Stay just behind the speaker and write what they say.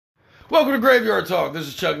Welcome to Graveyard Talk. This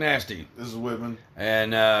is Chuck Nasty. This is Whitman.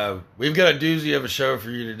 And we've got a doozy of a show for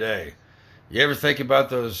you today. You ever think about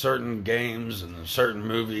those certain games and certain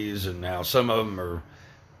movies and how some of them are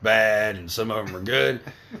bad and some of them are good?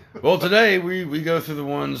 Well, today we go through the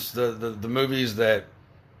ones, the movies that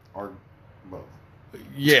are both.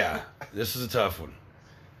 Yeah, this is a tough one.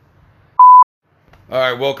 All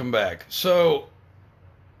right, welcome back. So,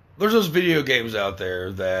 there's those video games out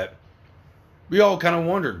there that we all kind of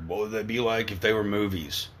wondered what would they be like if they were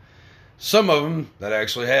movies. Some of them that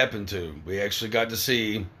actually happened to. We actually got to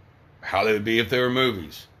see how they would be if they were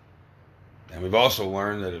movies. And we've also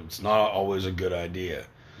learned that it's not always a good idea.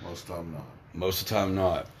 Most of the time not. Most of the time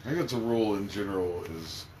not. I think it's a rule in general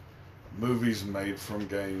is movies made from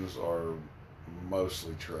games are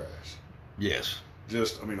mostly trash. Yes.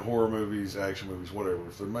 Horror movies, action movies, whatever.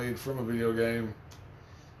 If they're made from a video game,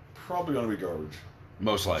 probably going to be garbage.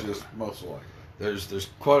 Most likely. Just most likely. There's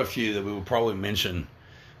quite a few that we will probably mention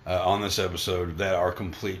on this episode that are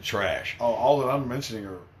complete trash. All that I'm mentioning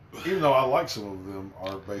are, even though I like some of them,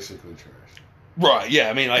 are basically trash. Right? Yeah.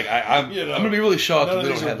 I mean, like I'm gonna be really shocked. None if of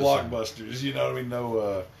they these don't are have blockbusters. You know what I mean?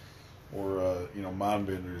 No, mind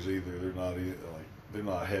benders either. They're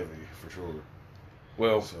not heavy for sure.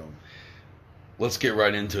 Well, so let's get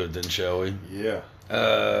right into it then, shall we? Yeah.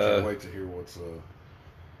 Can't wait to hear what's.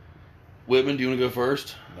 Whitman, do you want to go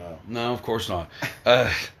first? No, of course not. All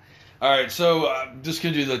right, so I'm just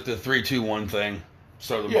going to do like the 3, 2, 1 thing.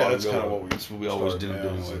 Start the bottom. That's kind of what we always do.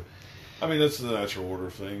 I mean, that's the natural order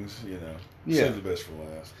of things, you know. Yeah. Save the best for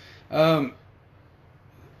last.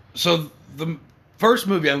 So the first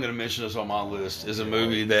movie I'm going to mention that's on my list is a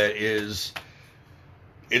movie that it's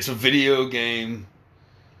a video game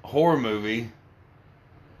horror movie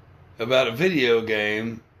about a video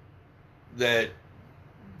game that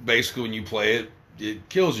basically, when you play it, it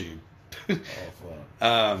kills you.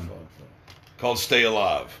 Fun. Called Stay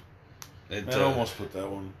Alive. I almost put that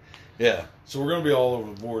one. Yeah. So we're going to be all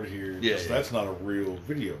over the board here. Yeah. That's not a real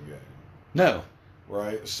video game. No.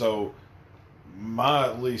 Right? So,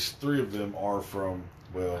 at least 3 of them are from,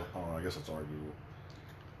 well, I don't know, I guess that's arguable.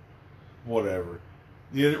 Whatever.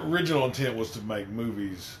 The original intent was to make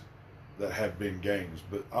movies that have been games,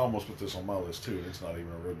 but I almost put this on my list too, and it's not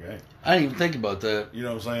even a real game. I didn't even think about that. You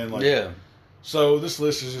know what I'm saying? Yeah. So this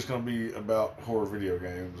list is just going to be about horror video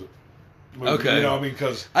games. Okay. You know what I mean?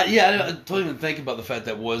 Because I didn't even think about the fact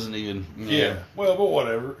that wasn't even. Yeah. Well, but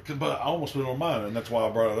whatever. But I almost put it on mine, and that's why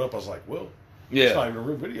I brought it up. I was like, well, it's not even a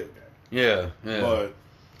real video game. Yeah. But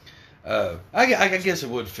I guess it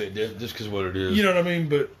would fit just because what it is. You know what I mean?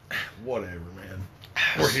 But whatever, man.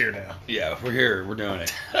 We're here now. Yeah, we're here. We're doing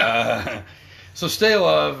it. So Stay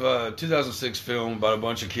Alive, 2006 film about a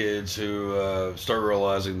bunch of kids who start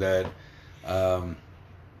realizing that a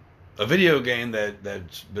video game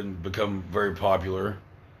that's become very popular,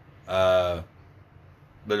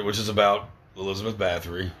 which is about Elizabeth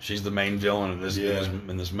Bathory. She's the main villain in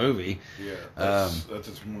this movie. Yeah, that's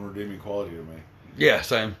its one redeeming quality to me. Yeah,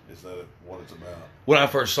 same. Is that what it's about? When I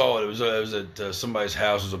first saw it, it was at somebody's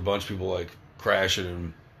house. There was a bunch of people like crashing,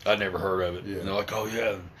 and I'd never heard of it. Yeah. And they're like, "Oh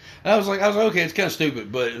yeah," and I was like, "Okay, it's kind of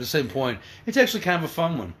stupid," but at the same point, it's actually kind of a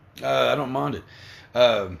fun one. I don't mind it.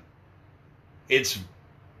 It's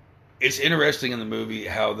interesting in the movie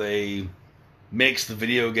how they mix the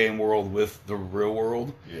video game world with the real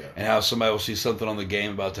world, and how somebody will see something on the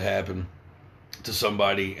game about to happen to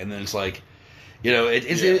somebody, and then it's like, you know,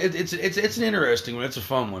 it's an interesting one. It's a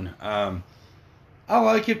fun one. I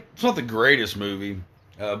like it. It's not the greatest movie,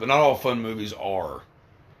 but not all fun movies are.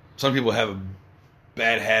 Some people have a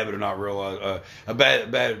bad habit of not realize a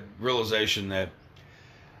bad realization that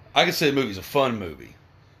I can say the movie's a fun movie.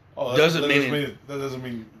 Oh, that doesn't mean it doesn't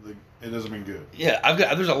mean good.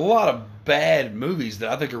 Yeah, there's a lot of bad movies that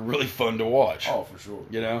I think are really fun to watch. Oh, for sure.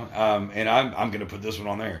 You know, and I'm going to put this one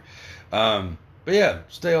on there. But yeah,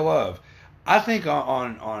 Stay Alive. I think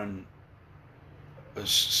on a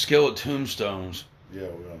scale of tombstones. Yeah,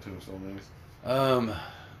 we're going to tombstone these.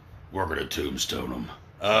 We're going to tombstone them.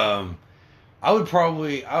 I would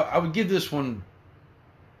probably I would give this one.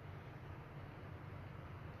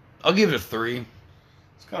 I'll give it a 3.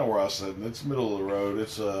 It's kind of where I said it's middle of the road.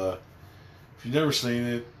 It's if you've never seen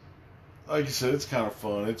it, like you said, it's kind of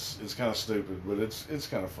fun. It's kind of stupid, but it's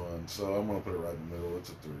kind of fun. So I'm gonna put it right in the middle. It's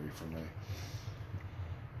a 3 for me.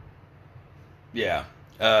 Yeah,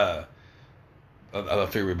 I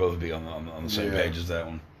figure we both be on the same page as that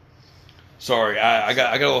one. Sorry, I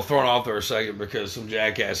got a little thrown off there a second because some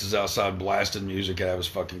jackass is outside blasting music out of his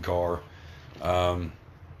fucking car. I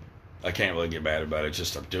can't really get mad about it. It's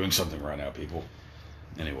just I'm doing something right now, people.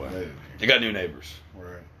 Anyway, they got new neighbors.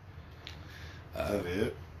 Right. Is that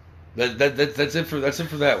it? That's it for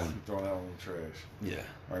that one. Throwing that one in the trash. Yeah.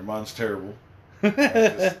 All right, mine's terrible.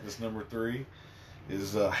 This number 3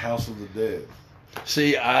 is House of the Dead.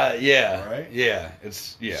 See, yeah, Right? Yeah,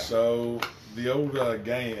 it's yeah. So the old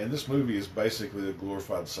game, and this movie is basically a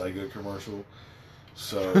glorified Sega commercial.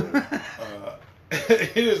 So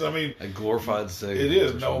it is. I mean, A glorified Sega. it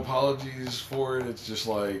is. No apologies for it. It's just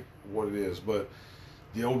like what it is. But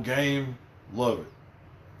the old game, love it.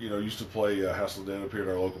 You know, used to play House of the Dead up here at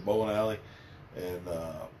our local bowling alley, and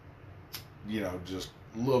you know, just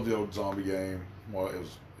love the old zombie game. Well, it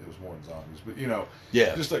was more than zombies, but you know,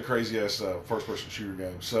 Yeah. just that crazy ass first person shooter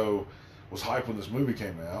game. So was hyped when this movie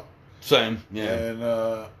came out, Same. Yeah.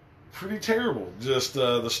 and pretty terrible. Just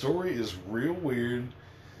the story is real weird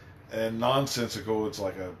and nonsensical. It's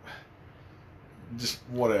like just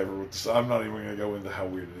whatever. I'm not even going to go into how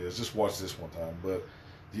weird it is. Just watch this one time. But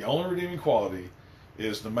the only redeeming quality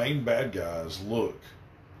is the main bad guy's look.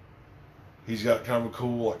 He's got kind of a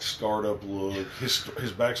cool, like, scarred up look. His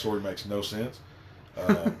backstory makes no sense.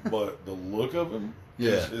 But the look of him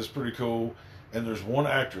is pretty cool. And there's one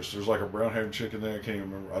actress. There's like a brown-haired chick in there. I can't even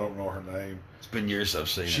remember. I don't know her name. It's been years I've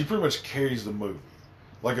seen She it. pretty much carries the movie.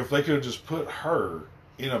 Like, if they could have just put her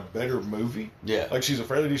in a better movie. Yeah. Like, she's a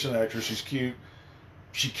fairly decent actress. She's cute.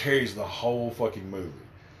 She carries the whole fucking movie.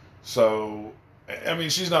 So, I mean,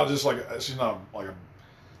 she's not like a,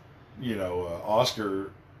 you know,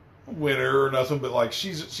 Oscar winner or nothing, but like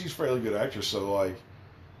she's a fairly good actress. So like,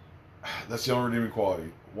 that's the only redeeming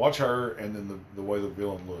quality. Watch her, and then the way the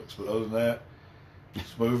villain looks. But other than that,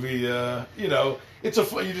 this movie, you know, it's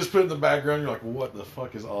you just put it in the background. You're like, well, what the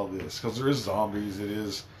fuck is all this? Because there is zombies. It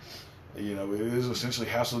is, you know, it is essentially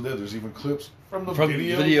House of the Dead. There's even clips from the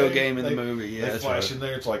video game in the movie. Yeah, they that's flash right. in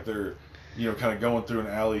there. It's like they're, you know, kind of going through an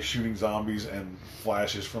alley shooting zombies, and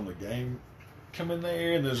flashes from the game come in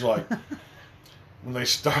there, and there's like when they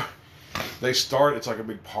start. It's like a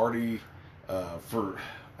big party for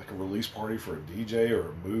like a release party for a DJ or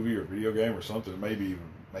a movie or a video game or something. Maybe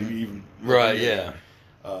even Right. Yeah.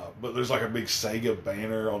 But there's like a big Sega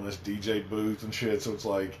banner on this DJ booth and shit. So it's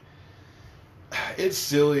like it's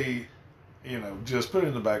silly, you know. Just put it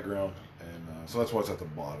in the background, and so that's what's at the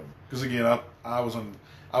bottom. Because again, I was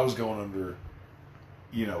going under,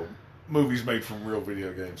 you know, movies made from real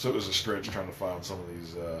video games. So it was a stretch trying to find some of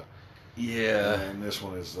these. Yeah. And this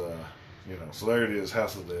one is, you know, so there it is,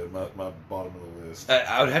 House of the Dead, my bottom of the list.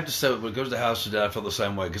 I would have to say, when it goes to House of Dead, I feel the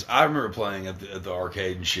same way, because I remember playing at the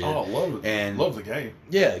arcade and shit. Oh, I love it. And love the game.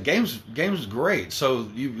 Yeah, games is great. So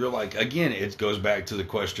you're like, again, it goes back to the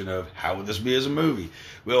question of how would this be as a movie?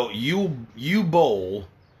 Well, you Bowl,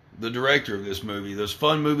 the director of this movie, those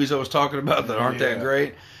fun movies I was talking about that aren't that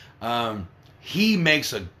great, he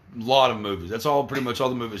makes a lot of movies. That's all, pretty much all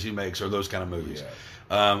the movies he makes are those kind of movies. Yeah.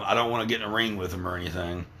 I don't want to get in a ring with him or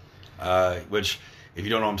anything, which, if you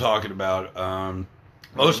don't know what I'm talking about,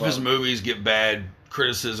 most of his movies get bad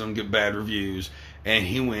criticism, get bad reviews, and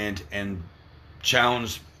he went and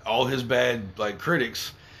challenged all his bad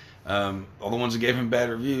critics, all the ones that gave him bad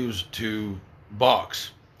reviews, to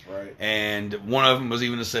box. Right. And one of them was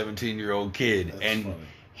even a 17-year-old kid. That's and funny.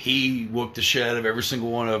 He whooped the shit out of every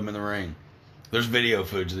single one of them in the ring. There's video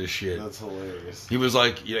footage of this shit. That's hilarious. He was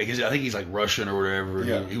like, you know, I think he's like Russian or whatever.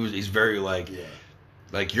 Yeah. He's very like, Yeah.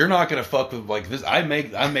 like, you're not gonna fuck with like this. I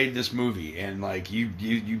made this movie, and like you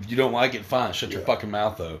don't like it, fine. Shut your fucking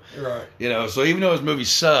mouth though. Right. You know. So even though his movies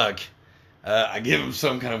suck, I give him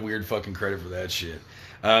some kind of weird fucking credit for that shit.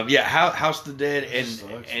 Yeah, House of the Dead, It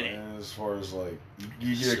sucks, man, as far as like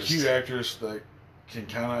you get a cute actress that can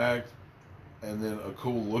kind of act, and then a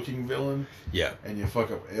cool looking villain, yeah, and you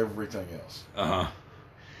fuck up everything else.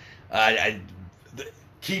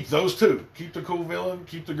 Keep those two. Keep the cool villain.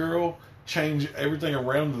 Keep the girl. Change everything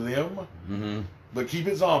around them. Mm-hmm. But keep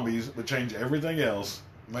it zombies. But change everything else.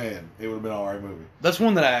 Man, it would have been an alright movie. That's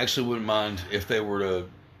one that I actually wouldn't mind if they were to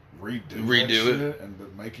redo it,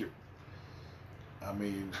 but make it. I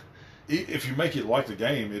mean, if you make it like the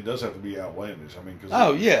game, it does have to be outlandish. I mean,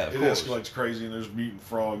 because it escalates crazy, and there's mutant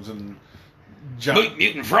frogs and giant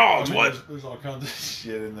mutant frogs. I mean, What? There's all kinds of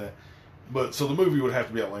shit in there. But so the movie would have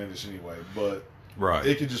to be outlandish anyway. But Right.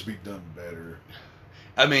 it could just be done better.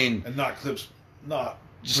 I mean, And not clips. Not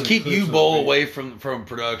just keep U-Bowl away from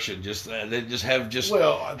production. Just have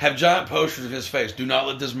giant posters of his face. Do not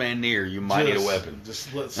let this man near. You might need a weapon.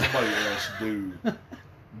 Just let somebody else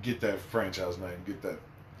get that franchise name, get that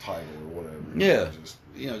title or whatever.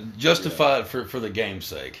 Yeah, justify it for the game's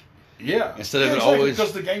sake. Yeah, instead of it always,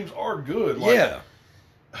 because the games are good. Like, yeah,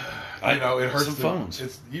 you know, it hurts some phones.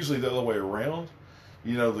 It's usually the other way around.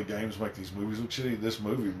 You know, the games make these movies look shitty. This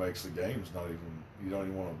movie makes the games not even. You don't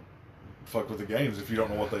even want to fuck with the games if you don't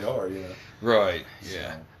know what they are, you know. Right.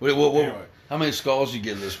 Yeah. So, Anyway, how many skulls you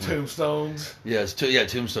give this one? Tombstones. Yeah, it's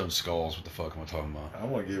Tombstone skulls. What the fuck am I talking about? I'm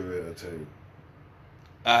gonna give it a 2.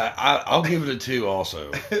 I'll give it a 2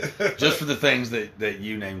 also, just for the things that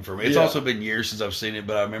you named for me. It's also been years since I've seen it,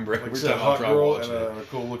 but I remember every time I try to watch it. And a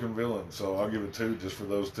cool looking villain, so I'll give it 2 just for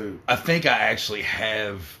those 2. I think I actually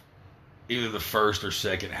have either the first or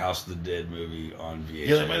second House of the Dead movie on VHS.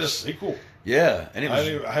 Yeah, they made a sequel. Yeah, and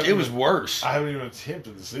it was worse. I haven't even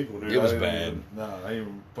attempted the sequel, dude. It was bad. I ain't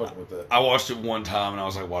even fucking with that. I watched it one time and I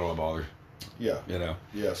was like, why do I bother? Yeah. You know?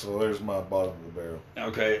 Yeah, so there's my bottom of the barrel.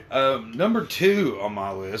 Okay. Number 2 on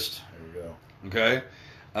my list. There we go. Okay.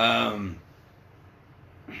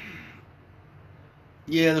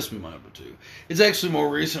 Yeah, this will be my number 2. It's actually a more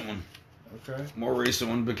recent one. Okay. More recent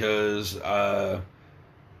one because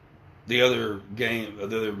the other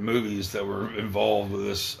movies that were involved with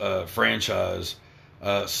this franchise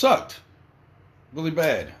sucked really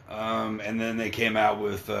bad. And then they came out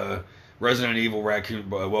with Resident Evil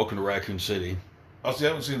Welcome to Raccoon City. Oh, see, I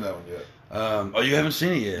haven't seen that one yet. Oh, you haven't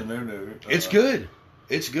seen it yet? No. It's good.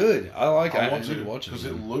 It's good. I like it. I want to watch it because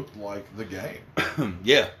it looked like the game.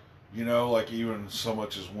 Yeah. You know, like even so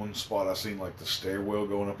much as one spot I seen like the stairwell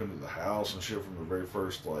going up into the house and shit from the very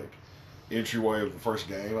first like entryway of the first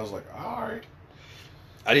game. I was like, all right.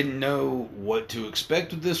 I didn't know what to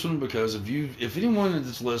expect with this one because if anyone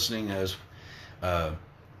that's listening has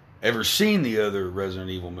ever seen the other Resident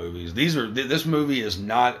Evil movies, this movie is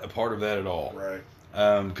not a part of that at all. Right.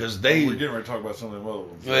 Because we're getting ready to talk about some of them other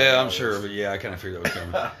ones. Yeah, I'm sure, but yeah, I kind of figured that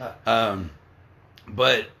was coming.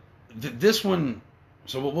 But this one,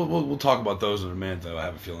 so we'll talk about those in a minute, though. I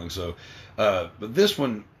have a feeling so. But this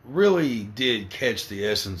one really did catch the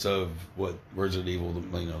essence of what Resident Evil,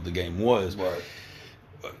 the game was. Right.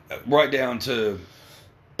 Right down to,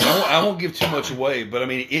 I won't give too much away, but I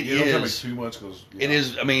mean it Don't tell me is too much because it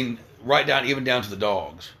is. I mean, right down even down to the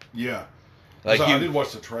dogs. Yeah. Like I did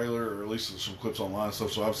watch the trailer, or at least some clips online and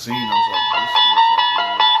stuff, so I've seen. I was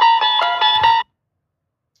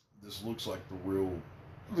like, this looks like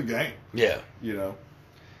the game. Yeah. You know.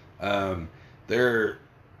 There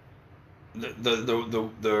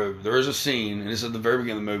is a scene, and it's at the very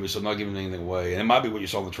beginning of the movie, so I'm not giving anything away, and it might be what you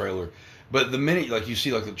saw in the trailer. But the minute, like you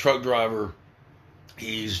see, like the truck driver,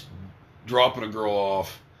 he's dropping a girl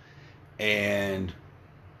off, and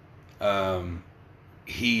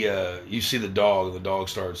you see the dog, and the dog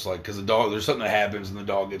starts like, because the dog, there's something that happens, and the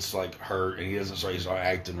dog gets like hurt, and he's not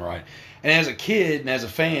acting right. And as a kid and as a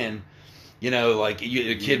fan, like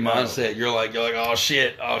a kid mindset, you're like, oh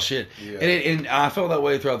shit. Yeah. And I felt that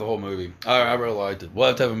way throughout the whole movie. I really liked it. We'll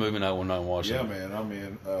have to have a movie night one night and watch it. Yeah, man. I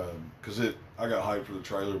mean, because I got hyped for the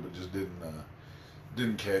trailer, but just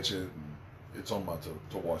didn't catch it. And it's on my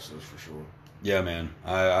to watch this for sure. Yeah, man.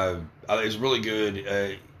 I it's really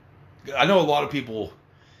good. I know a lot of people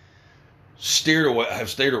steered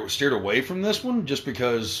away from this one just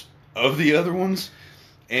because of the other ones.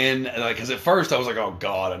 And like, because at first I was like, "Oh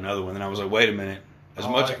God, another one." And I was like, "Wait a minute." As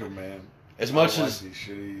much as these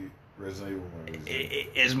shitty Resident Evil movies.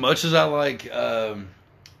 As much as I like,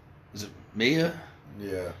 is it Mia?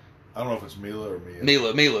 Yeah, I don't know if it's Mila or Mia.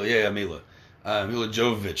 Mila, yeah, Mila. Mila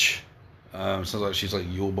Jovovich. Sounds like she's like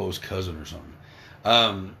Yulbo's cousin or something.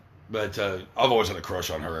 But I've always had a crush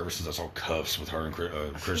on her ever since I saw Cuffs with her and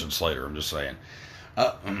Christian Slater. I'm just saying,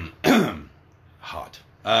 hot.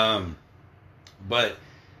 But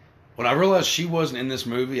when I realized she wasn't in this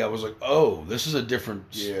movie, I was like, "Oh, this is a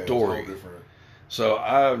different story." It's all different.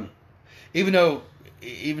 So even though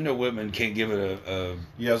Whitman can't give it a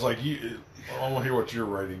yeah, it's like I want to hear what your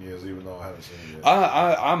rating is, even though I haven't seen it yet.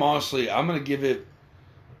 I'm honestly, I'm gonna give it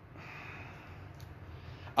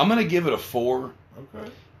a 4. Okay.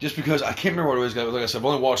 Just because I can't remember what it was. Like I said, I've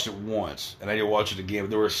only watched it once, and I need to watch it again. But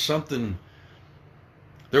there was something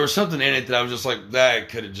in it that I was just like, that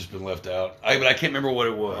could have just been left out. But I can't remember what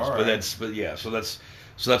it was. All right. So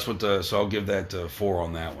that's what. So I'll give that 4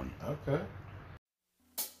 on that one. Okay.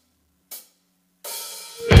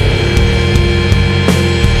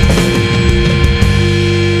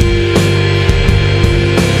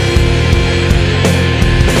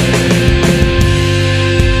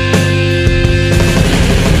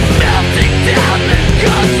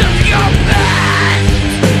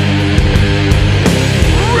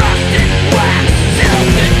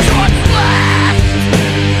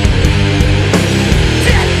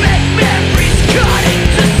 Memories cutting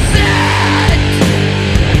to sound.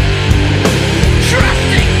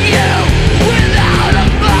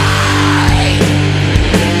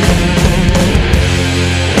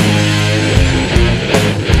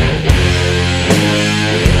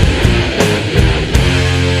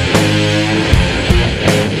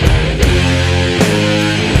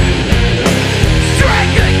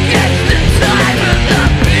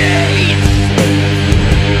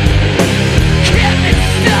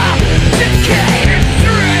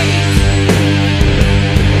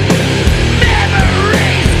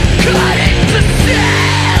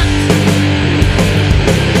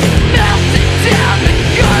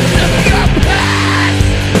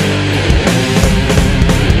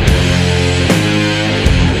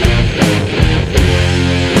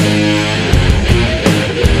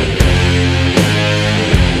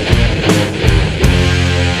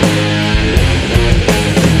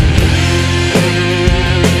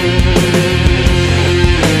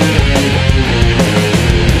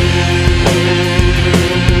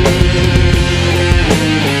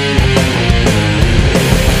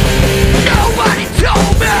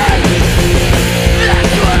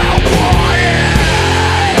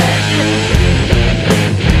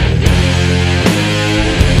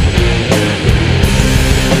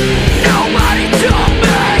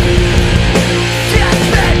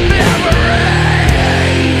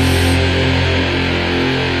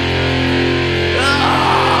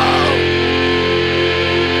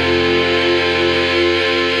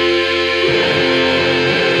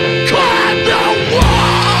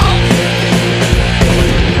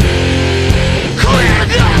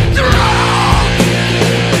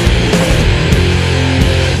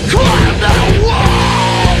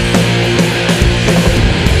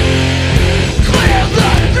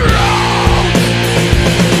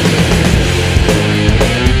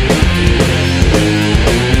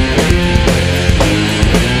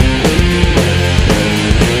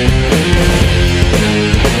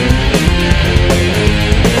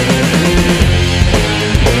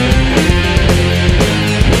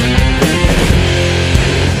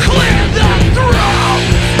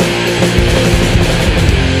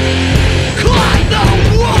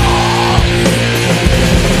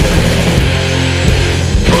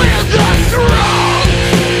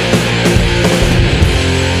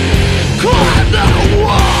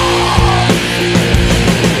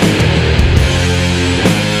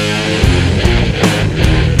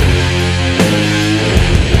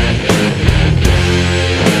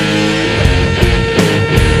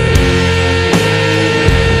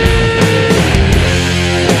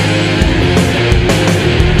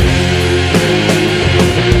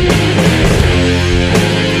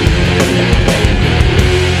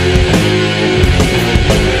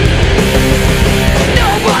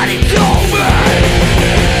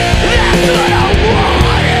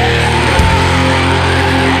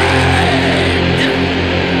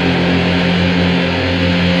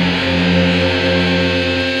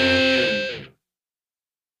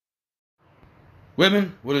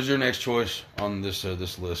 Women, what is your next choice on this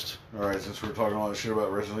this list? All right, since we're talking all that shit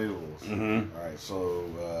about Resident Evil. Mm-hmm. All right, so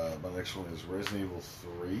my next one is Resident Evil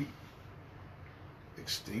 3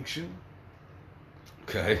 Extinction.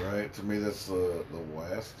 Okay. Right, to me that's the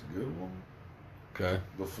last good one. Okay.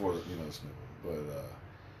 Before this new one,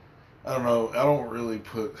 but I don't know. I don't really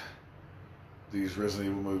put these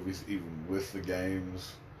Resident Evil movies even with the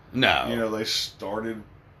games. No. They started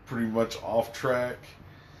pretty much off track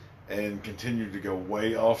and continued to go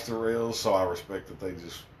way off the rails. So I respect that they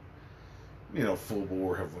just, full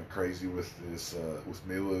bore have went crazy with this, with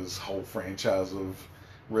Mila's whole franchise of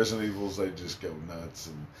Resident Evils. They just go nuts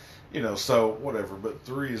and, so whatever. But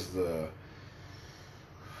 3 is the,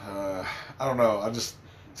 I don't know. It's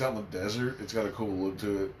out in the desert. It's got a cool look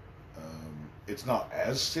to it. It's not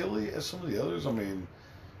as silly as some of the others. I mean,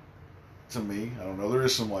 to me, I don't know. There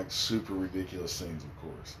is some super ridiculous scenes, of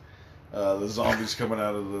course. The zombies coming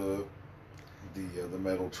out of the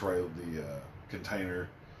metal trail, the container.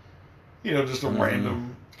 Just a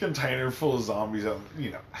random container full of zombies. Come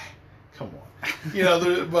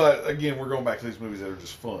on. But again, we're going back to these movies that are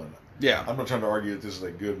just fun. Yeah. I'm not trying to argue that this is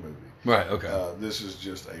a good movie. Right. Okay. This is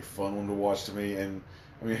just a fun one to watch to me, and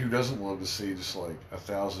I mean, who doesn't love to see just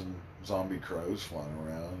 1,000 zombie crows flying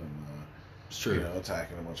around and it's true.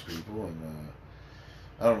 Attacking a bunch of people, and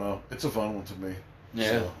I don't know, it's a fun one to me. Yeah.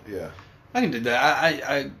 So, yeah. I can do that.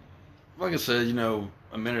 I like I said, a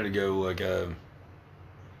minute ago,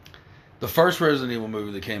 the first Resident Evil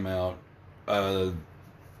movie that came out,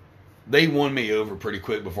 they won me over pretty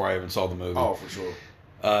quick before I even saw the movie. Oh, for sure.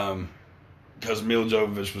 Because Mila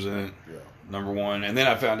Jovovich was in it, number one, and then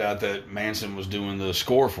I found out that Manson was doing the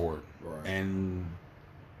score for it, right. And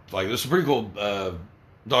there's some pretty cool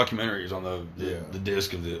documentaries on the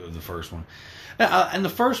disc of the first one, and the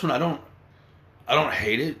first one I don't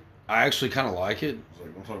hate it. I actually kind of like it.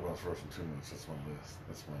 Don't talk about the first one too much. That's my list.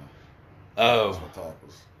 That's my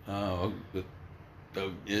topics. Oh,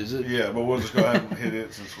 is it? Yeah, but we'll just go ahead and hit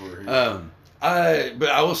it since we're here. But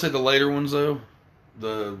I will say the later ones though,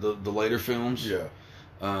 the later films. Yeah.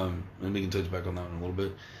 And we can touch back on that one a little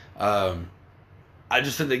bit. I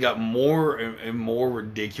just think they got more and more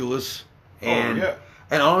ridiculous. And,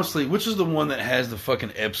 and honestly, which is the one that has the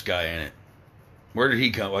fucking Epps guy in it? Where did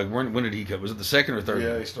he come? When did he come? Was it the second or third?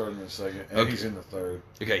 Yeah, he started in the second, and he's in the third.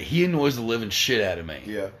 Okay, he annoys the living shit out of me.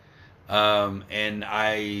 Yeah. And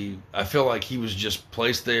I feel like he was just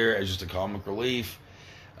placed there as just a comic relief.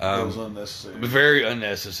 It was unnecessary. Very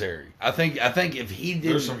unnecessary. I think if he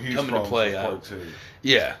didn't come into play, part 2.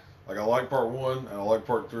 Yeah. I like part 1 and I like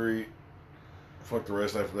part 3. Fuck the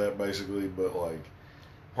rest after that, basically. But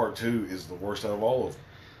part 2 is the worst out of all of them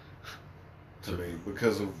to me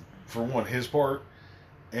because of, for one, his part,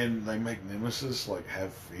 and they make Nemesis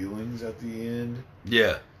have feelings at the end.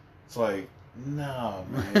 Yeah. It's nah,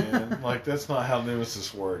 man. That's not how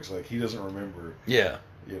Nemesis works. He doesn't remember. Yeah.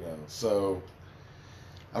 So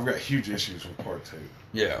I've got huge issues with part 2.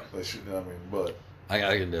 Yeah. But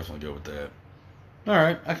I can definitely go with that. All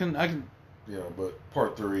right, I can. But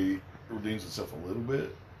part 3 redeems itself a little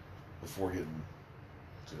bit before getting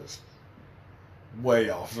just way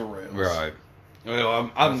off the rails. Right. Well,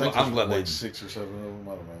 I'm glad they 6 or 7 of them.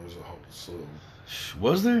 I don't know. There's a whole slew.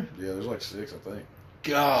 Was there? Yeah, there's 6, I think.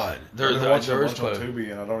 God, they're watching a bunch on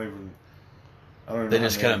Tubi, and I don't even. They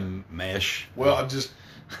just kind of mesh. Well, I just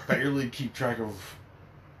barely keep track of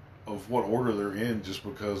what order they're in, just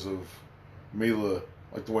because of Mila,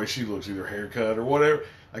 the way she looks, either haircut or whatever.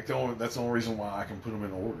 That's the only reason why I can put them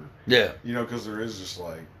in order. Yeah. Because there is just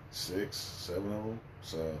 6, 7 of them.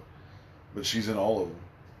 So, but she's in all of them.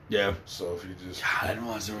 Yeah. So if you just, God, I didn't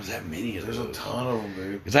realize there was that many of those. There's a ton of them,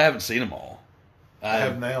 dude. Because I haven't seen them all. I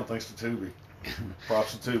have now, thanks to Tubi.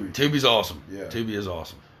 Props to Tubi. Tubi's awesome. Yeah. Tubi is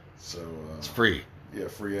awesome. So it's free. Yeah,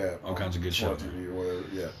 free app. All kinds of good shows. TV or whatever.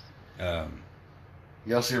 Yeah.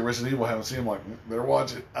 Y'all see a Resident Evil, haven't seen them, better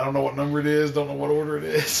watch it. I don't know what number it is, don't know what order it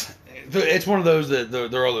is. It's one of those that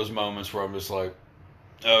there are those moments where I'm just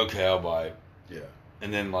okay, I'll buy it. Yeah.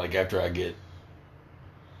 And then after I get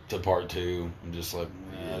to part 2, I'm just I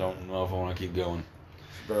don't know if I want to keep going.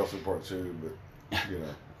 Barrel through part 2, but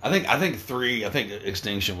I think 3. I think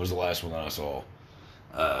Extinction was the last one that I saw.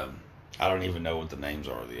 I don't even know what the names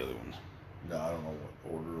are of the other ones. No, I don't know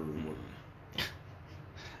what order or what.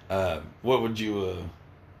 What would you?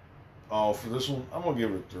 For this one, I'm gonna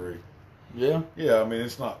give it a 3. Yeah. Yeah, I mean,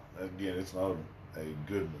 it's not a good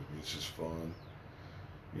movie. It's just fun.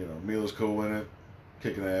 Mila's cool in it,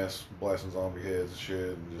 kicking ass, blasting zombie heads and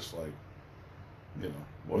shit, and just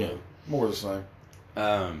whatever. Yeah. More of the same.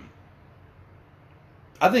 I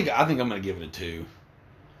think I'm gonna give it a 2.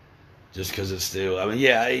 Just because it's still. I mean,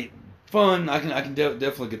 yeah, fun. I can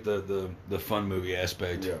definitely get the fun movie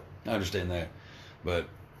aspect. Yeah. I understand that, but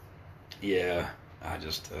yeah, I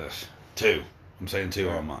just 2. I'm saying 2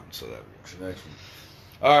 on mine. So that. What's the next one?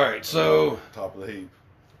 All right, so top of the heap.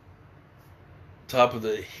 Top of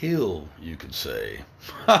the hill, you could say.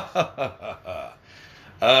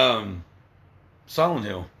 Silent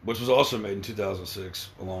Hill, which was also made in 2006,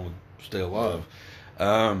 along with Stay Alive.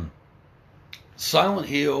 Silent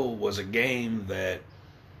Hill was a game that,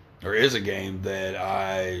 or is a game that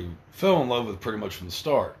I fell in love with pretty much from the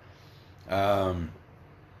start.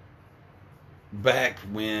 Back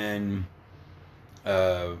when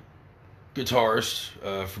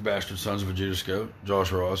guitarist for Bastard Sons of a Judas Goat,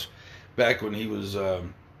 Josh Ross, back when he was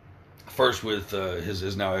first with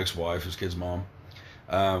his now ex-wife, his kid's mom,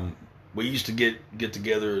 we used to get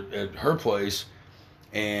together at her place,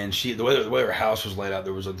 and the way her house was laid out,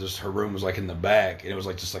 there was her room was like in the back, and it was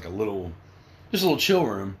like just a little chill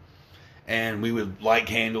room, and we would light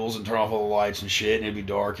candles and turn off all the lights and shit, and it'd be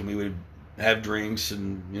dark, and we would have drinks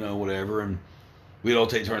and whatever, and we'd all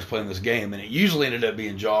take turns playing this game, and it usually ended up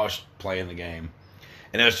being Josh playing the game,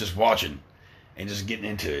 and us just watching and just getting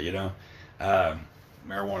into it,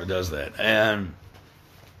 marijuana does that, and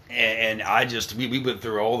I just we went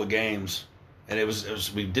through all the games, and it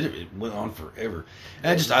went on forever,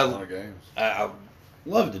 and I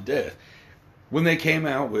loved it to death. When they came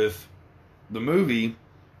out with the movie,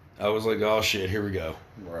 I was like, oh shit, here we go,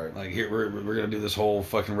 right? Like here we're gonna do this whole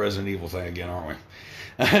fucking Resident Evil thing again, aren't we?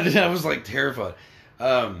 And I was like terrified.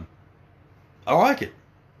 I like it.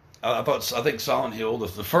 I think Silent Hill,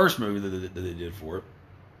 the first movie that they did for it,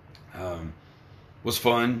 was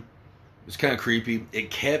fun. It was kind of creepy.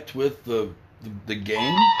 It kept with the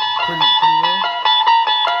game pretty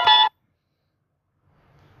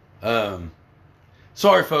well.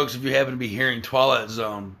 Sorry, folks, if you happen to be hearing Twilight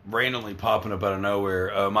Zone randomly popping up out of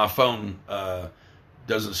nowhere. My phone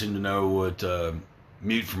doesn't seem to know what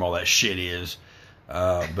mute from all that shit is.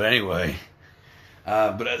 But anyway,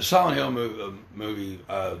 but Silent Hill movie,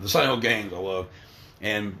 the Silent Hill games I love,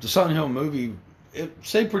 and the Silent Hill movie, it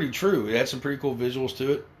stayed pretty true. It had some pretty cool visuals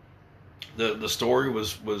to it. The story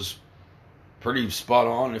was pretty spot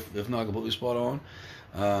on, if not completely spot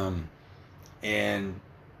on, and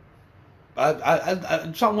I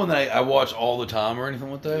it's not one that I watch all the time or anything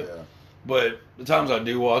like that. Yeah. But the times I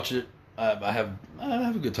do watch it, I have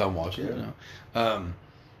a good time watching it. And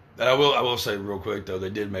I will say real quick though, they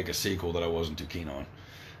did make a sequel that I wasn't too keen on.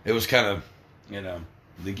 It was kind of,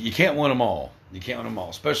 you can't win them all. You can't win them all,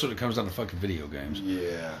 especially when it comes down to fucking video games.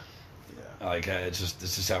 Yeah. Like it's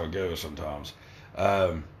just how it goes sometimes.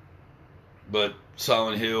 But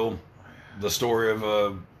Silent Hill, the story of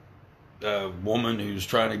a woman who's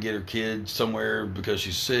trying to get her kid somewhere because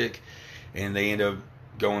she's sick, and they end up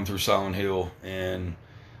going through Silent Hill, and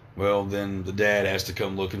well, then the dad has to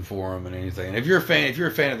come looking for him and anything. And if you're a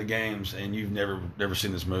fan of the games and you've never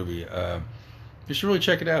seen this movie, you should really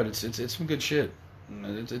check it out. It's some good shit.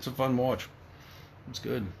 It's a fun watch. It's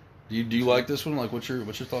good. Do you like this one? Like, what's your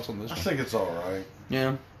thoughts on this one? I think it's all right.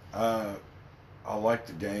 Yeah. I liked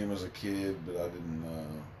the game as a kid, but I didn't.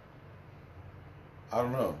 I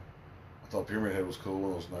don't know. I thought Pyramid Head was cool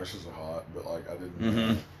and those nurses are hot, but like I didn't.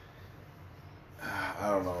 Mm-hmm. I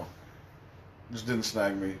don't know. Just didn't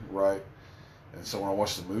snag me right. And so when I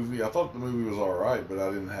watched the movie, I thought the movie was all right, but I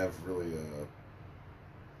didn't have really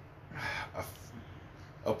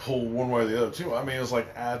a pull one way or the other too. I mean, it was like,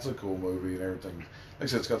 it's a cool movie and everything. Like I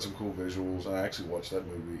said, it's got some cool visuals, and I actually watched that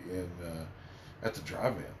movie at the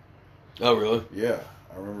drive-in. Oh, really? Yeah,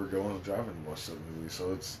 I remember going to the drive-in to watch that movie.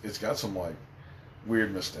 So it's got some like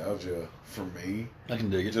weird nostalgia for me. I can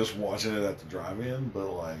dig it. Just watching it at the drive-in, but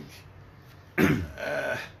like,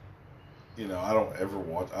 I don't ever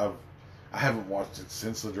watch. I haven't watched it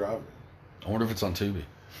since the drive-in. I wonder if it's on Tubi.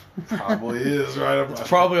 Probably is, right? It's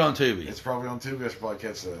probably on Tubi. It's probably on Tubi. I should probably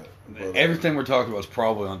catch that. But, everything we're talking about is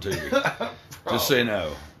probably on Tubi. Just so you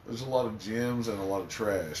know. There's a lot of gems and a lot of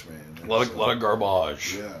trash, man. A lot of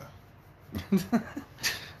garbage. Yeah.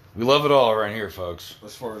 We love it all around here, folks.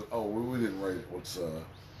 As far as we didn't rate it. What's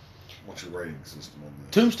your rating system on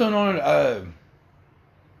this? Tombstone on it,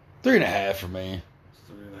 3.5 for me.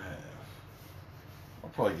 3.5. I'll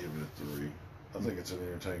probably give it a 3. I think it's an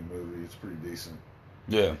entertaining movie. It's pretty decent.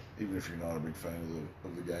 Yeah. Even if you're not a big fan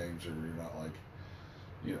of the games, or you're not like,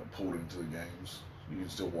 pulled into the games, you can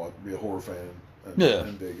still be a horror fan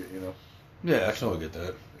and dig it. Yeah, I can totally get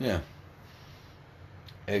that. Yeah.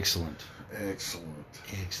 Excellent.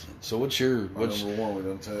 So what's number one? We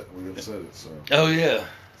done said it. So. Oh yeah.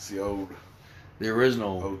 It's the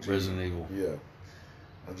original OG. Resident Evil. Yeah.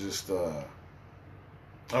 I just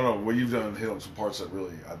I don't know. Well, you've done hit on some parts that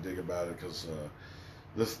really I dig about it because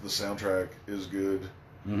the soundtrack is good.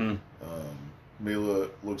 Mm-hmm. Mila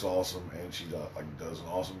looks awesome, and she does an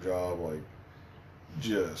awesome job, like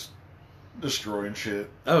just destroying shit.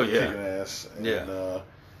 Oh yeah, kicking ass. And,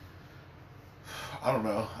 I don't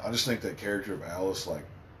know. I just think that character of Alice, like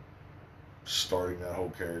starting that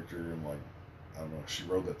whole character, and like I don't know, she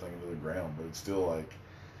rode that thing into the ground, but it's still like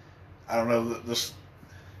I don't know. This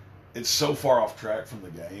it's so far off track from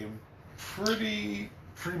the game, pretty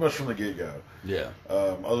much from the get go. Yeah.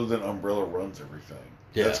 Other than Umbrella runs everything.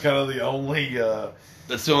 Yeah. That's kind of the only.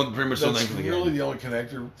 That's the only, pretty much the only thing from the game. That's really the only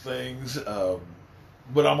connector things.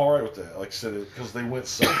 But I'm all right with that. Like I said, because they went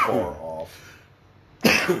so far off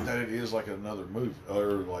that it is like another movie,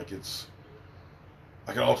 or like it's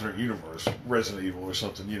like an alternate universe, Resident Evil or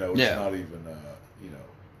something. You know, it's not even.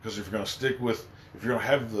 Because if you're going to if you're going to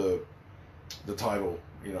have the title,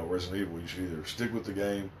 Resident Evil, you should either stick with the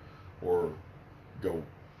game or go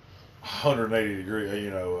 180 degree,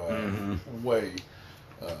 way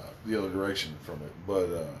the other direction from it. But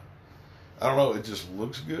I don't know. It just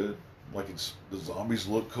looks good. Like the zombies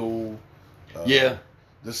look cool. Yeah.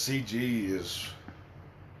 The CG is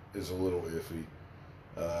a little iffy.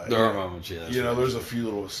 There are moments, yeah. There's a few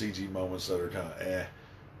little CG moments that are kind of eh.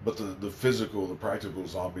 But the physical, the practical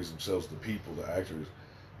zombies themselves, the people, the actors,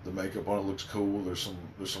 the makeup on it looks cool. There's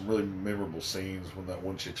some really memorable scenes when that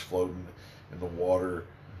one chick's floating in the water.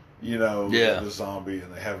 The zombie,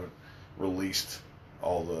 and they haven't released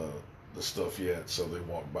all the stuff yet, so they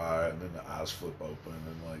walk by and then the eyes flip open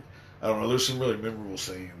and like I don't know. There's some really memorable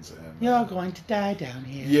scenes, and you're going to die down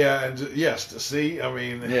here. Yeah, and yes, to see. I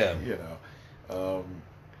mean, yeah, I don't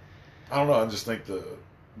know. I just think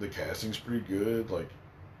the casting's pretty good. Like,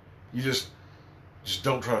 you just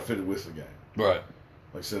don't try to fit it with the game. Right.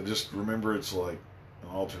 Like I said, just remember it's like an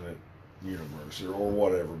alternate universe or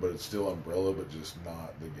whatever, but it's still Umbrella, but just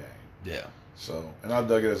not the game. Yeah. So, and I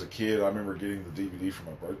dug it as a kid. I remember getting the DVD for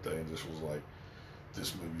my birthday and just was like,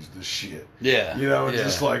 this movie's the shit. Yeah. And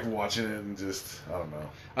just like watching it and just, I don't know.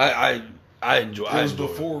 I enjoy it. It was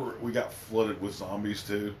before we got flooded with zombies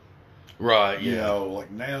too. Right, yeah.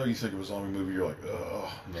 Like now you think of a zombie movie, you're like, ugh,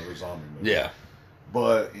 another zombie movie. Yeah.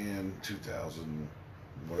 But in 2000,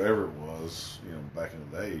 whatever it was, back in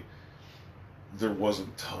the day, there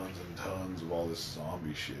wasn't tons and tons of all this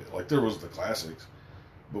zombie shit. Like there was the classics,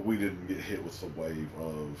 but we didn't get hit with the wave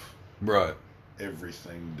of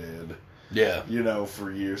everything dead. Yeah. For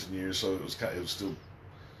years and years. So it was still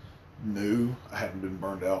new. I hadn't been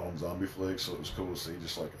burned out on zombie flicks, so it was cool to see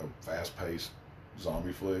just like a fast-paced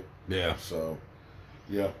zombie flick. Yeah. So,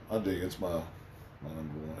 yeah, I dig it. It's my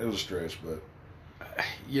number one. It was a stretch, but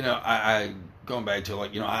I going back to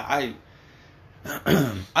I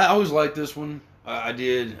always liked this one. I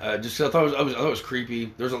did just 'cause I thought it was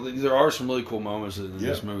creepy. There are some really cool moments in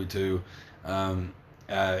this movie too, and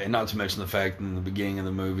not to mention the fact in the beginning of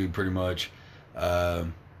the movie, pretty much,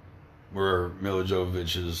 where Mila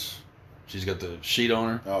Jovovich she's got the sheet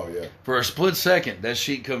on her. Oh yeah. For a split second, that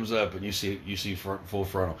sheet comes up and you see full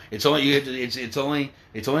frontal. It's only it's only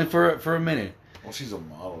for a minute. Well, she's a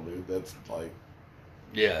model, dude. That's like.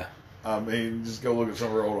 Yeah. I mean, just go look at some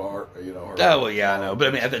of her old art, her. Oh, well, yeah, I know. But,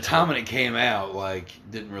 I mean, at the time when it came out,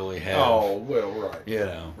 didn't really have... Oh, well, right.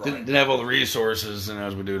 Right. Didn't have all the resources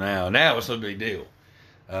as we do now. Now it's no big deal.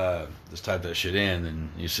 Just type that shit in and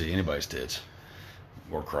you see anybody's tits.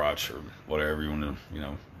 Or crotch or whatever you want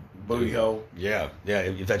to, Booty hole. Yeah. Yeah,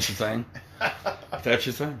 if that's your thing. If that's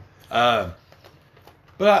your thing. But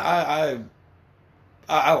I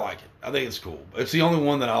like it. I think it's cool. It's the only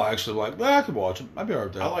one that I'll actually like. Well, I could watch it. I'd be alright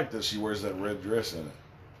with that. I like that she wears that red dress in it.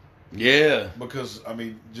 Yeah. Because, I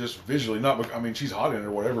mean, just visually, she's hot in it or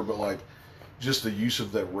whatever, but just the use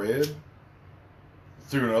of that red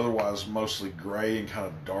through an otherwise mostly gray and kind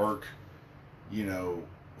of dark,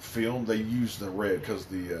 film. They use the red because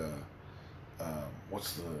the,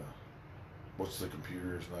 what's the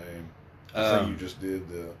computer's name? The thing you just did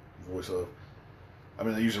the voice of. I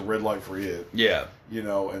mean, they use a red light for it. Yeah.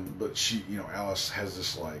 But she, Alice has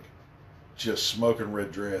this just smoking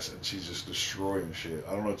red dress, and she's just destroying shit.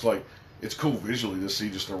 I don't know. It's cool visually to see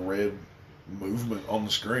just a red movement on the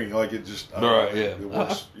screen. It just right. Yeah. It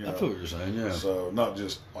works. I feel what you're saying. Yeah. So not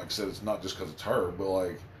just like I said, it's not just because it's her,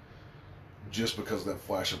 but just because of that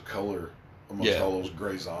flash of color amongst all those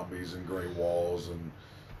gray zombies and gray walls, and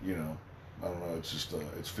I don't know. It's just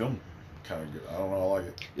it's filmed kind of good. I don't know. I like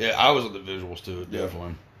it. Yeah, I was at the visuals too.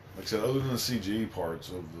 Definitely. Like I said, other than the CG parts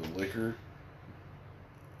of the liquor,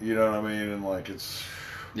 you know what I mean, and it's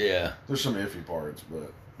there's some iffy parts,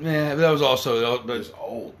 but that was also it's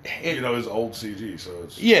old. It's old CG, so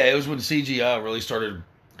it's it was when CGI really started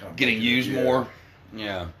getting used more.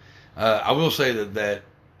 Yeah. I will say that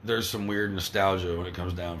there's some weird nostalgia when it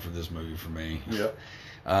comes down for this movie for me. Yep.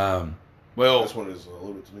 Well, that's what it is a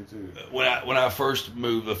little bit to me too. When I first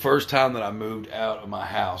moved, the first time that I moved out of my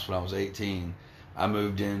house when I was 18, I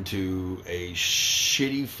moved into a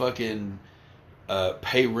shitty fucking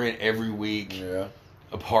pay rent every week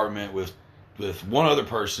apartment with one other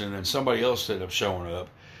person, and then somebody else ended up showing up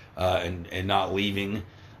and not leaving.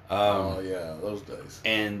 Those days.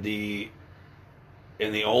 And the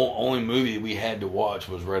only movie we had to watch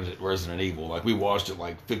was Resident Evil. Like, we watched it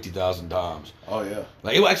like 50,000 times. Oh yeah.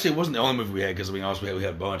 Like, it wasn't the only movie we had, because, I mean, honestly, we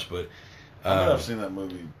had a bunch, but I've seen that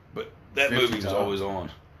movie. But that movie was always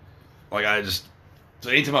on. Like, so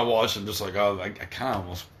anytime I watch it, I'm just like, oh, I kind of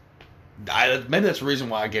almost. Maybe that's the reason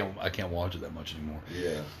why I can't watch it that much anymore.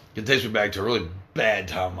 Yeah. It takes me back to a really bad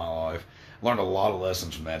time in my life. I learned a lot of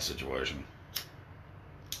lessons from that situation.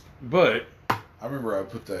 But I remember I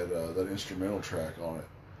put that instrumental track on it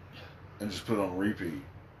and just put it on repeat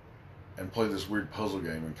and played this weird puzzle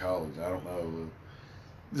game in college. I don't know.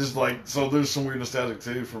 Just like, so there's some weird nostalgic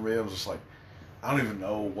too for me. I was just like, I don't even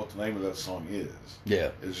know what the name of that song is. Yeah.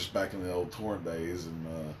 It's just back in the old torrent days, and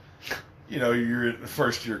you're in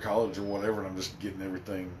first year college or whatever, and I'm just getting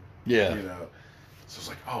everything. Yeah. So it's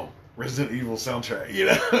like, oh, Resident Evil soundtrack.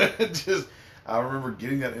 I remember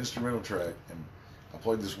getting that instrumental track, and I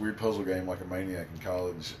played this weird puzzle game like a maniac in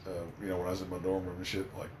college. When I was in my dorm room and shit,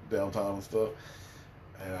 like downtown and stuff.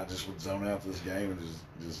 And I just would zone out this game and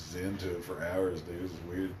just zen to it for hours, dude. It was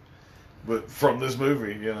weird. But from this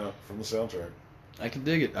movie, from the soundtrack. I can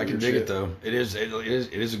dig it. I can dig it though. It is a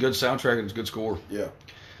good soundtrack and it's a good score. Yeah.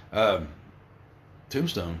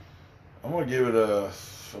 Tombstone. I'm gonna give it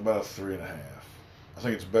about a 3.5. I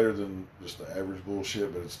think it's better than just the average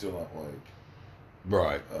bullshit, but it's still not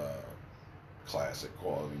like classic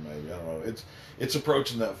quality. Maybe, I don't know. It's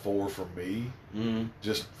approaching that 4 for me,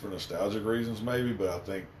 just for nostalgic reasons, maybe. But I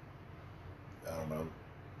think, I don't know.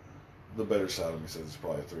 The better side of me says it's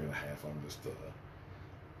probably a 3.5. I'm just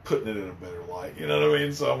putting it in a better light. You know what I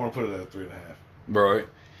mean? So I'm gonna put it at 3.5. Right.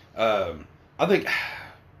 I think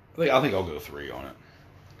I'll go 3 on it.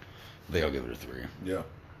 I think I'll give it a 3.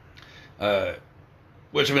 Yeah.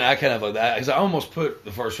 Which, I mean, I kind of like that, because I almost put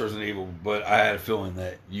the first Resident Evil, but I had a feeling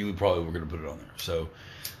that you probably were going to put it on there. So,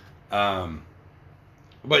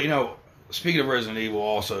 but speaking of Resident Evil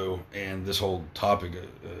also, and this whole topic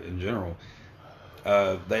in general,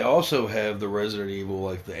 they also have the Resident Evil,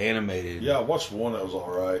 like the animated. Yeah, I watched one that was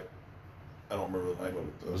all right. I don't remember the name of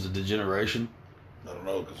it though. Was it Degeneration? I don't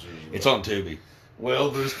know, because it's on Tubi. Well,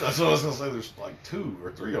 that's what I was going to say. There's like 2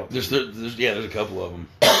 or 3 on Tubi. There's a couple of them.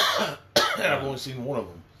 And I've only seen one of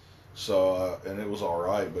them. So, and it was all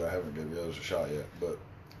right, but I haven't given the others a shot yet. But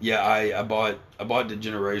yeah, I bought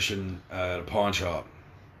Degeneration at a pawn shop,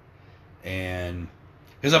 and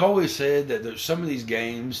because I've always said that there's some of these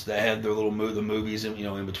games that have their little the movies in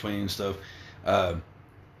between and stuff. I've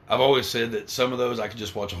always said that some of those I could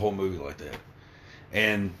just watch a whole movie like that,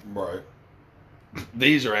 and right.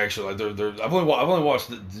 These are actually like they're I've only watched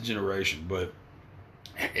the Degeneration, but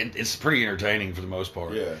it's pretty entertaining for the most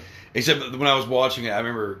part. Yeah. Except that when I was watching it, I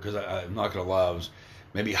remember, because I'm not going to lie, I was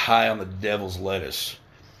maybe high on the devil's lettuce.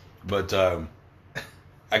 But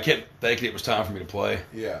I kept thinking it was time for me to play.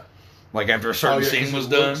 Yeah. Like after a certain scene was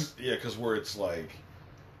done. Because where it's like,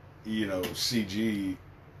 CG,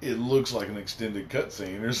 it looks like an extended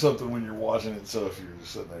cutscene or something when you're watching it. So if you're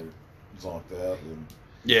just sitting there zonked out, then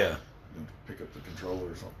pick up the controller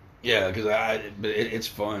or something. Yeah, because it's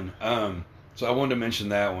fun. So I wanted to mention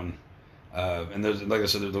that one. And there's, like I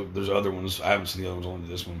said, there's other ones. I haven't seen the other ones, only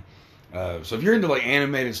this one. So if you're into like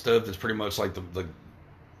animated stuff that's pretty much like the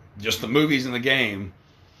just the movies in the game,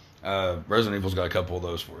 Resident Evil's got a couple of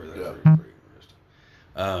those for you. That's pretty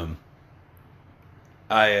interesting.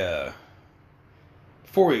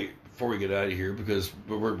 Before we get out of here, because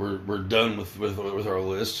we're done with our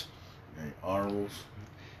list. Any honorables?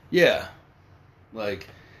 Yeah. Like,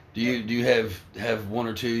 do you have one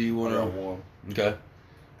or two you want to? I got one. Okay.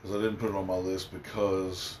 Because I didn't put it on my list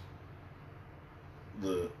because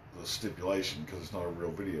the stipulation, because it's not a real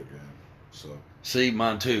video game. So see,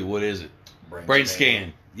 mine too. What is it? Brain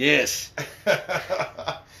Scan. Yes.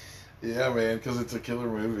 Yeah, man, because it's a killer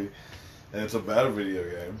movie, and it's about a video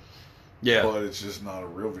game. Yeah. But it's just not a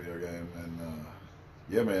real video game, and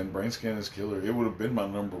yeah, man, Brain Scan is killer. It would have been my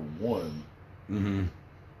number 1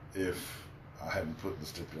 if I hadn't put the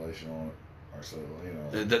stipulation on it. Or so,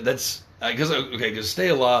 that's because Stay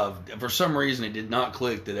Alive, for some reason it did not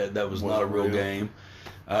click that was not a real game.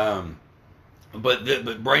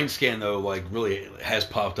 But Brain Scan though, like, really has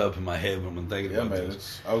popped up in my head when I'm thinking about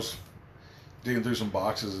this. digging through some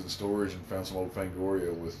boxes in storage and found some old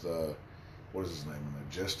Fangoria with what is his name in there?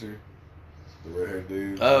 Jester, the red-haired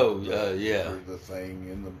dude. Oh, yeah. The thing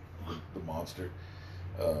in the monster.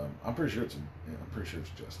 I'm pretty sure it's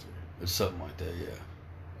Jester. It's something like that,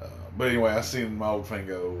 yeah. But anyway, I seen my old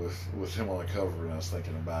Fango with him on the cover, and I was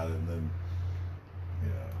thinking about it, and then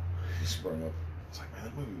he sprung up. It's like, man,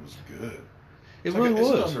 that movie was good. It really was.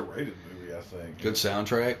 It's an underrated movie, I think. Good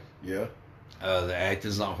soundtrack. Yeah. The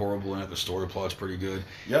acting's not horrible in it. The story plot's pretty good.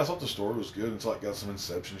 Yeah, I thought the story was good. It's like got some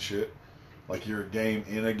Inception shit. Like you're a game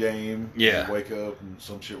in a game. Yeah. You wake up and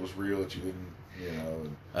some shit was real that you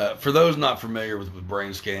didn't, For those not familiar with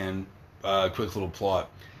Brain Scan, quick little plot.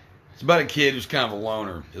 It's about a kid who's kind of a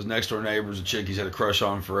loner. His next door neighbor's a chick he's had a crush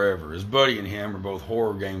on forever. His buddy and him are both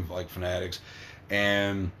horror game fanatics,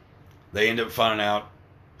 and they end up finding out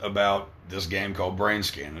about this game called Brain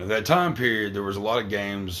Scan. And at that time period, there was a lot of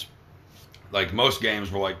games. Like, most games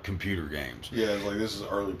were like computer games. Yeah, like this is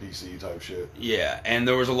early PC type shit. Yeah, and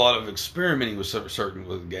there was a lot of experimenting with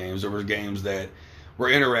certain games. There were games that were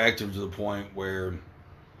interactive to the point where,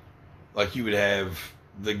 like, you would have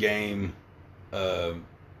the game.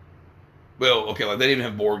 Like they didn't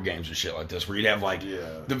have board games and shit like this, where you'd have like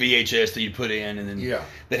the VHS that you put in, and then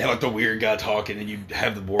they'd have like the weird guy talking, and you'd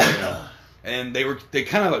have the board game. And they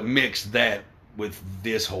kind of like mixed that with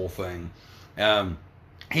this whole thing.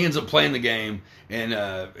 He ends up playing the game, and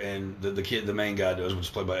the kid, the main guy does, which is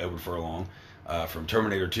played by Edward Furlong, from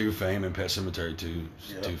Terminator 2 fame and Pet Sematary 2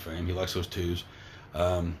 fame. He likes those twos.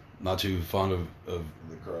 Not too fond of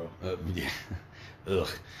The Crow. Yeah. Ugh.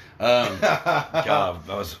 God,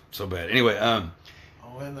 that was so bad. Anyway, and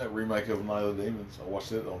that remake of Night of the Demons. I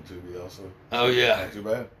watched it on Tubi also. Oh yeah. Not too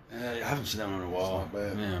bad. I haven't seen that one in a while. It's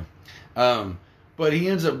not bad. Yeah. But he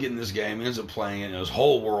ends up getting this game, he ends up playing it, and his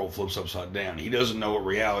whole world flips upside down. He doesn't know what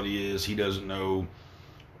reality is. He doesn't know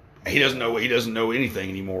anything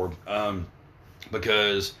anymore.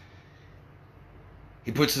 Because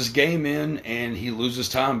he puts this game in and he loses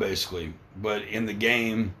time basically. But in the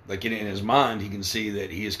game, like in his mind, he can see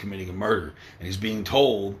that he is committing a murder, and he's being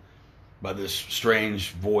told by this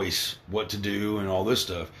strange voice what to do and all this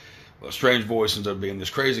stuff. Well, a strange voice ends up being this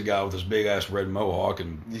crazy guy with this big ass red mohawk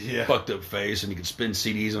and fucked up face, and he can spin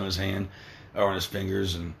CDs on his hand or on his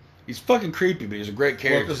fingers, and he's fucking creepy, but he's a great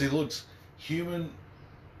character. Because he looks human,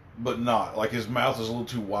 but not. Like his mouth is a little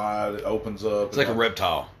too wide; it opens up. It's like a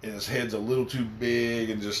reptile, and his head's a little too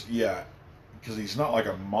big, and just because he's not like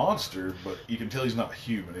a monster, but you can tell he's not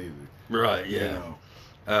human either. Right? Yeah.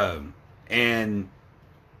 And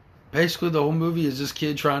basically, the whole movie is this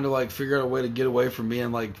kid trying to like figure out a way to get away from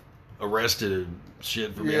being like arrested and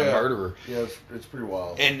shit for being a murderer. Yeah, it's pretty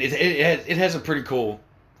wild. And it has a pretty cool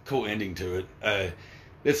ending to it.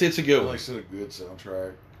 It's a good one. Like I said, a good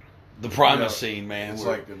soundtrack. The Primus scene, man. It's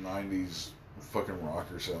like a '90s fucking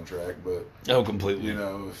rocker soundtrack, but completely.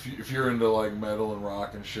 If you're into like metal and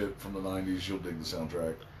rock and shit from the '90s, you'll dig the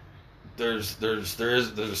soundtrack. There's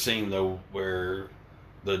a scene though where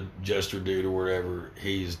the Jester dude or whatever,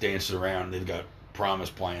 he's dancing around and they've got Primus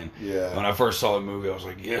playing. Yeah. When I first saw the movie, I was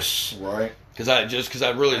like, yes. Right. Because I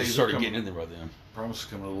really just started getting in there by then. Primus is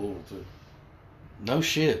coming to Louisville too. No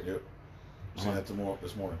shit. Yep. Seen that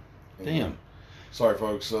this morning. Damn. Sorry,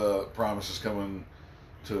 folks. Primus is coming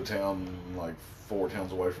to a town like 4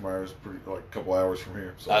 towns away from ours, like a couple hours from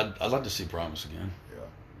here. So I'd like to see Primus again. Yeah.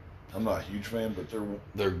 I'm not a huge fan, but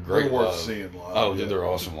they're great. They're worth seeing live. Oh, dude, they're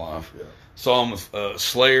awesome live. Yeah. Saw them with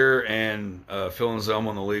Slayer and Phil Anselmo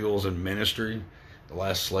on the Legals and Ministry, the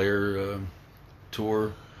last Slayer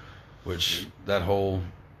tour, which that whole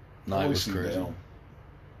night was crazy. Down.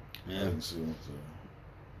 Yeah. I didn't see them,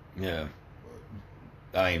 yeah.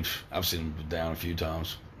 I've seen them down a few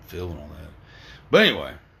times, Phil and all that. But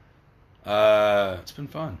anyway, it's been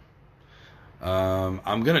fun.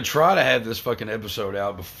 I'm gonna try to have this fucking episode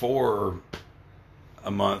out before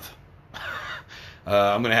a month.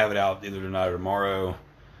 I'm gonna have it out either tonight or tomorrow,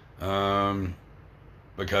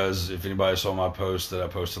 because if anybody saw my post that I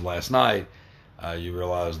posted last night, you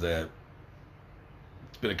realize that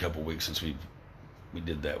it's been a couple weeks since we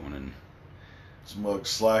did that one, and Smug's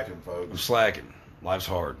slacking, folks. I'm slacking. Life's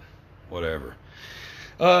hard. Whatever.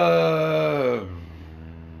 The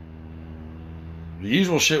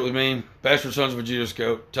usual shit with me. Bastard Sons of a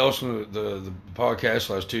Geoscope. Tell us the podcast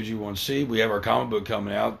 /2G1C. We have our comic book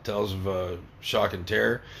coming out. Tales of Shock and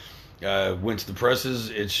Terror. Went to the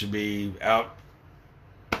presses. It should be out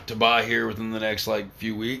to buy here within the next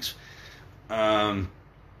few weeks. My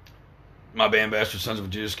band Bastard Sons of a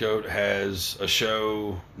Geoscope has a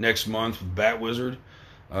show next month with Bat Wizard.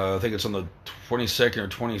 I think it's on the 22nd or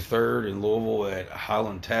 23rd in Louisville at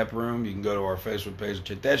Highland Tap Room. You can go to our Facebook page and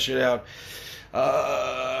check that shit out.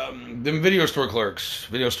 Then Video Store Clerks,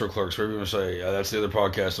 whatever you want to say. That's the other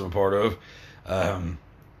podcast I'm a part of.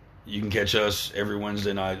 You can catch us every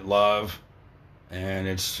Wednesday night live, and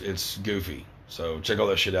it's goofy. So check all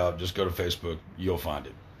that shit out. Just go to Facebook. You'll find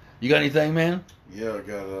it. You got anything, man? Yeah, I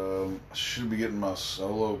got. I should be getting my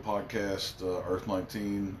solo podcast, Earth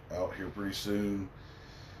 19, out here pretty soon.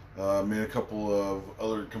 Me and a couple of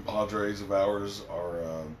other compadres of ours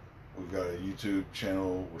are. We've got a YouTube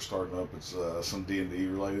channel we're starting up. It's some D&D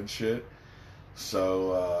related shit.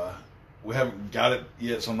 So we haven't got it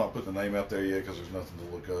yet, so I'm not putting the name out there yet because there's nothing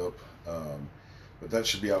to look up. But that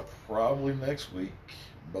should be out probably next week.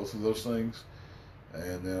 Both of those things.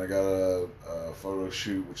 And then I got a photo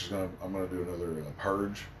shoot, which is I'm gonna do another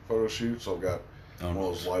purge photo shoot. So I've got one of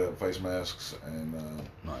those light up face masks, and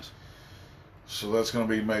nice. So that's gonna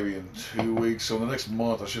be maybe in 2 weeks. So in the next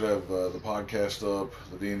month, I should have the podcast up,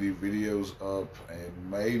 the D&D videos up, and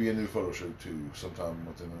maybe a new photo shoot too, sometime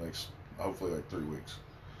within the next, hopefully like 3 weeks.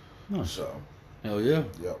 Nice. So, hell yeah.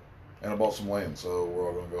 Yep. And I bought some land, so we're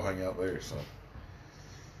all gonna go hang out there. So.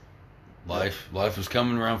 Life is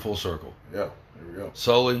coming around full circle. Yeah, here we go.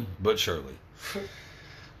 Slowly but surely.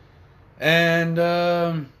 And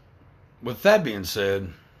with that being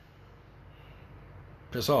said,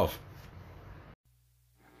 piss off.